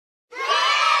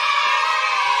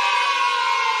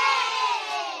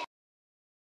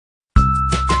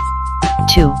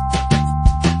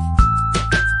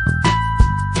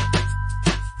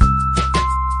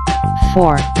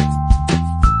4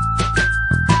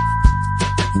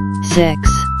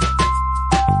 6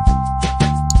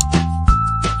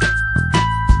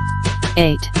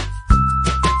 8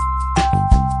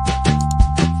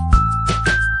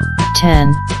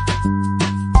 10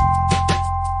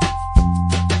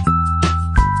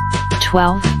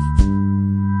 12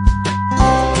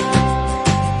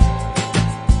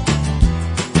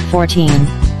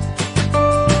 14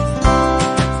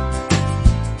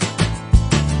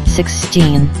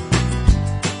 16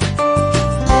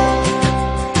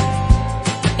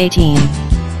 18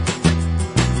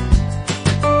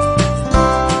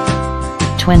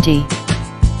 20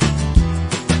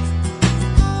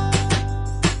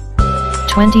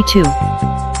 22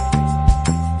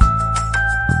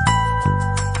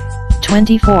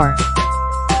 24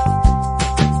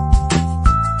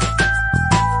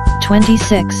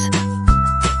 26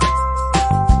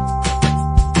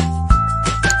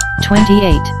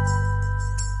 28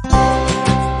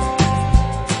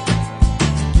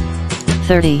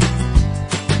 30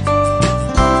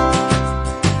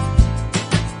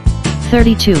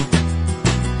 32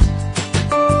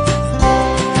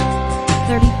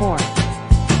 34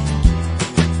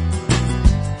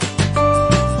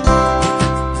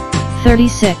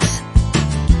 36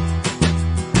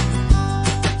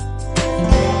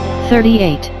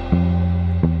 38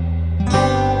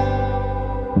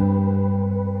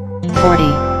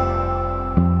 40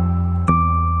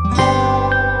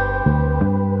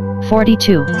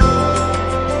 42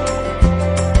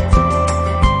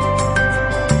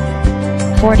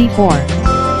 44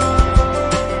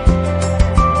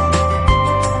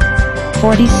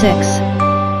 46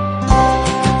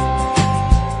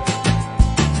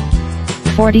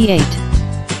 48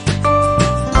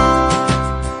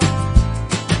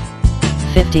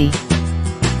 50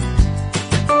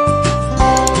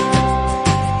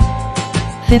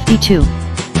 52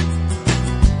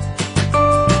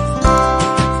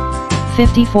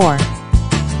 54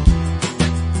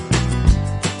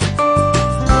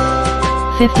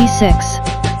 56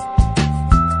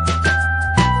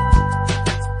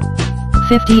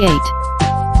 58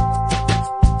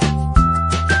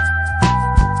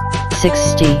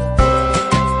 60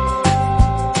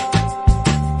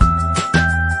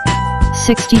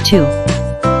 62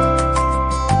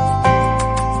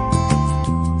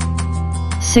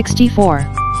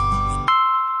 64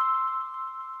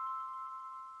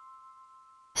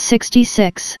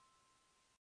 66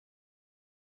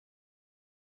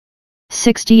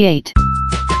 68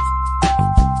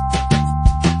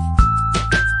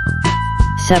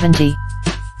 70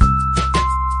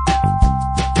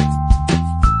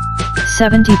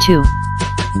 72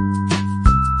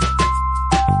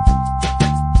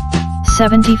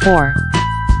 74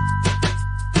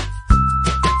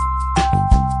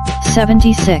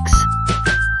 76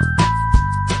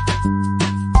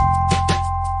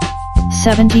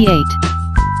 78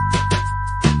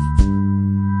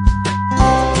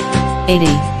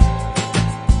 80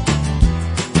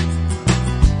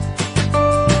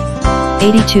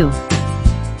 82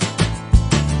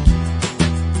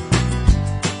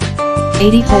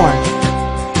 84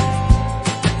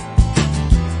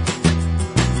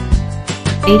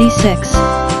 86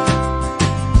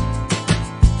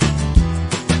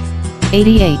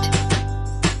 88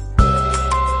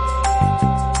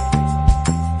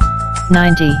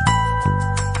 90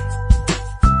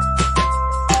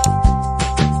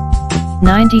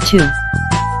 92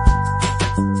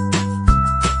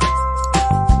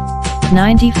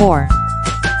 94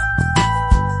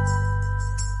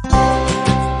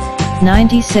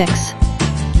 96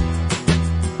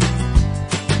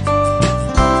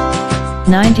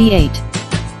 98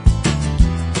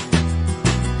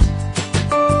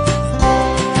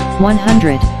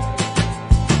 100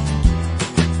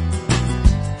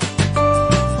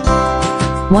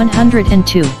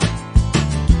 102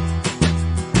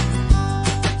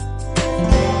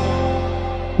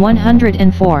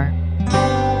 104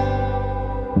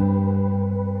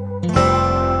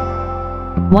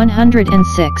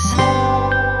 106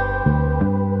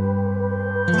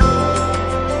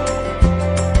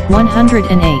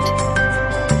 108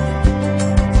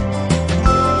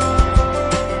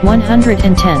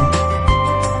 110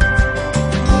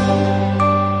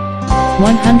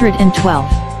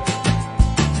 112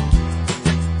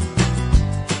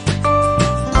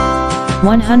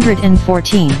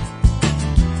 114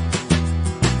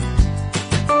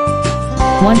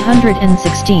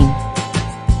 116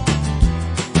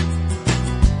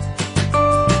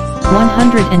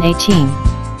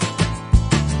 118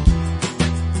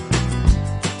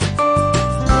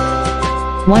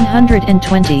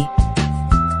 120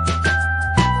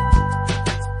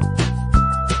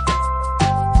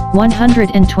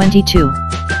 122,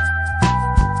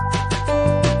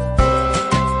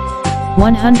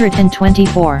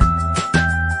 124,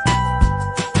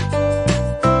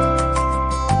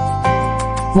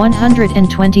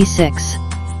 126,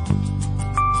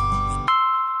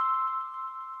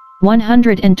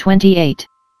 128,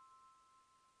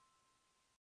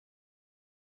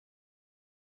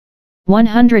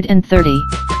 130,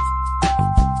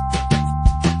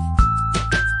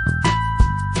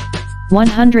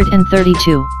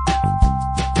 132,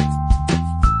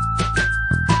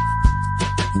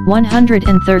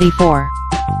 134,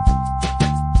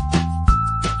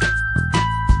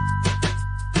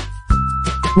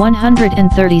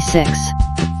 136,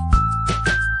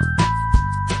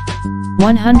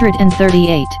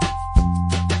 138,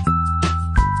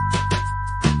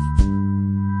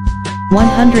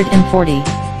 140,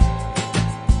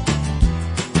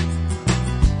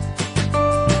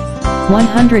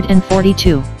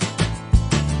 142,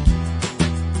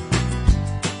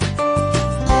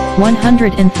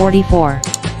 144,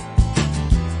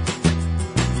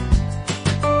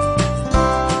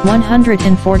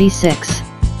 146,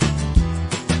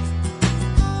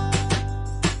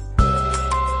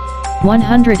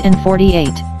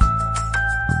 148,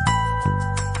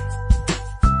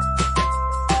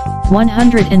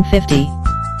 150,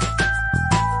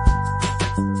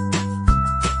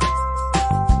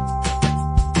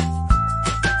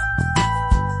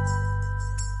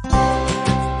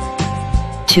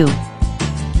 2,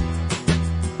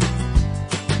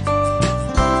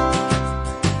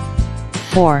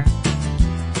 4,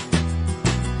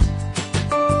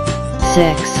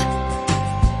 6,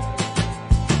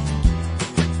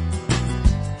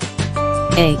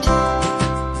 8,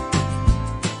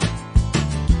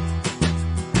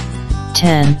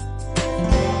 10,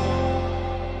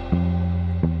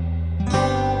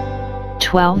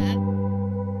 12,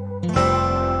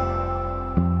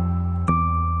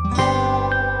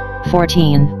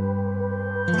 14,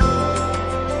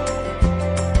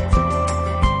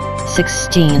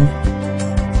 16,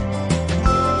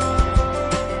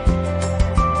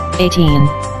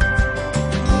 18,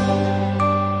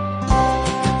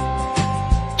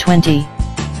 20,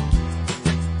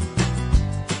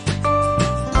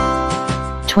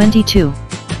 22,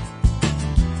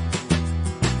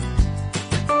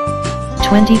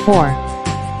 24,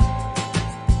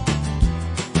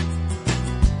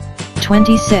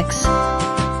 26,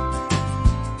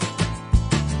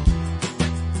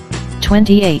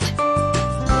 28,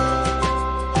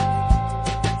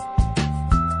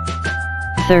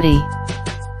 30,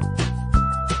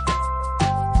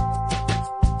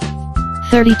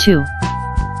 32,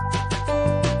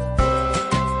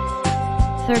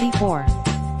 34,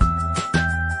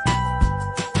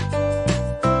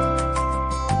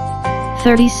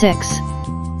 36,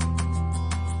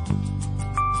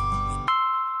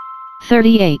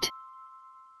 38,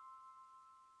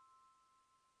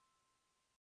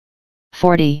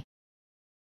 40,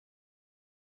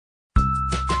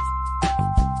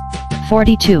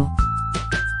 42,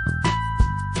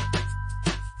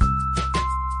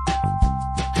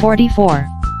 44,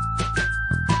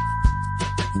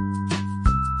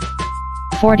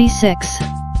 46,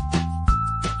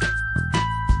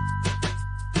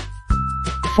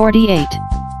 48,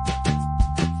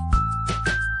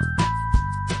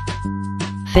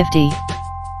 50,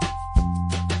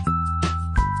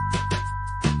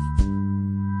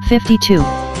 52,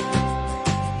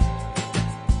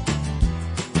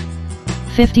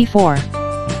 54,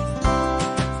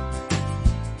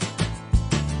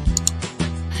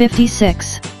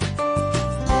 56,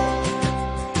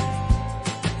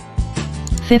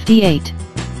 58,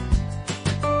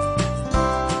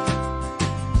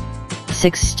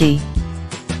 60,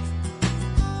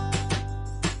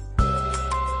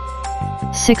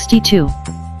 62,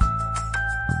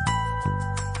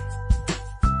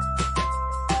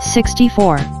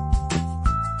 64,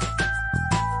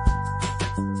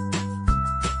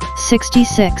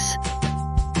 66,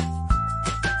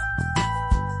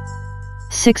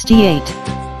 68,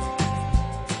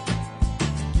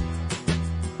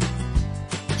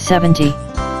 70,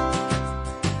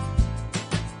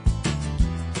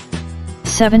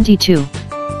 72,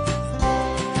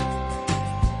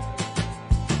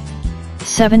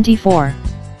 74,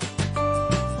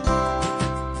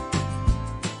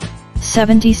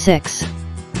 76,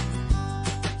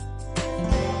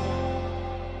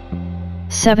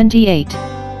 78,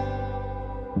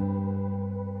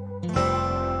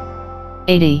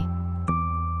 80,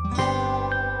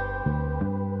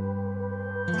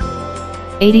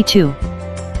 82,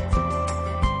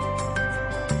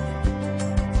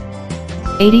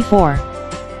 84,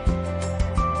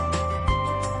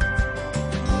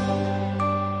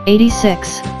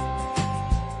 86,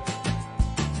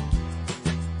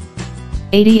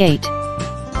 88,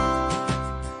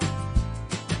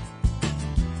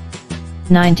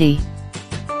 90,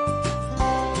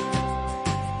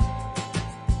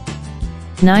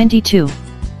 92,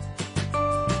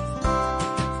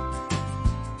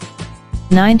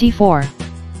 94,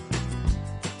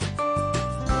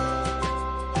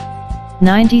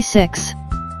 96,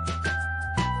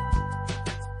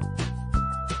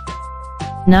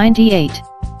 98,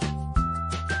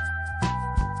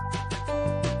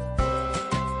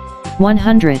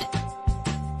 100,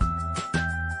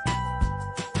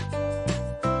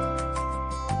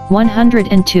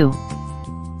 102,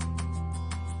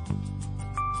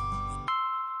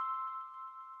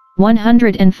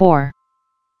 104,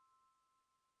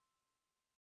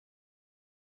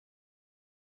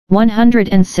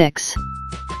 106,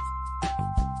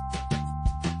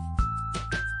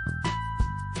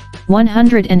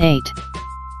 108,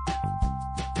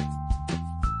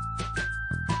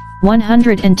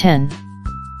 110,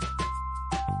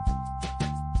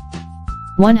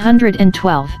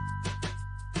 112,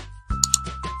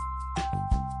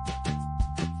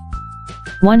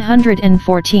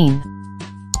 114,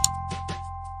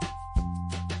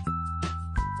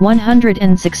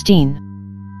 116,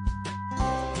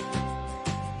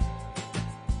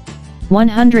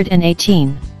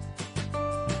 118,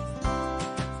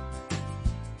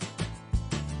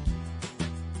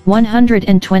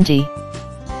 120,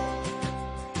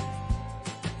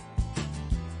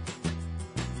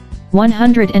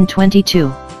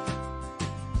 122,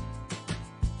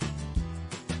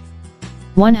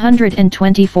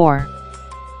 124,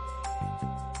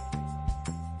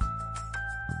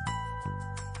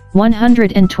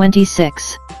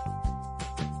 126,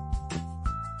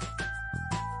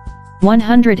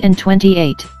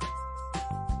 128,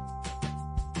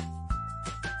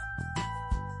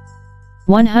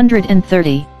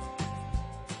 130,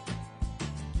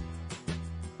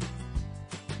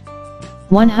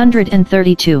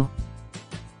 132,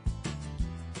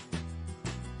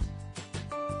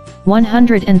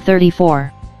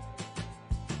 134,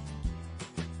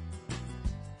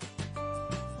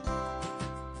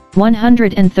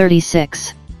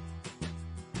 136,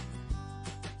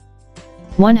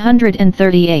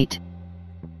 138,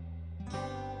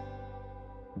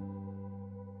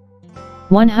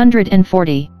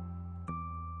 140,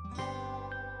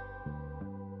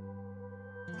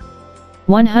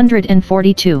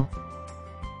 142,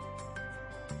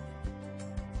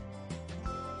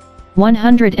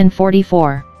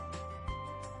 144,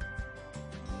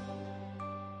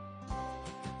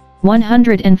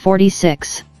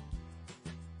 146,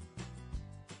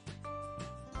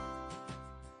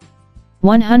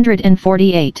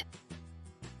 148,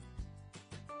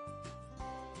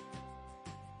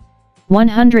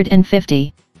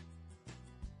 150,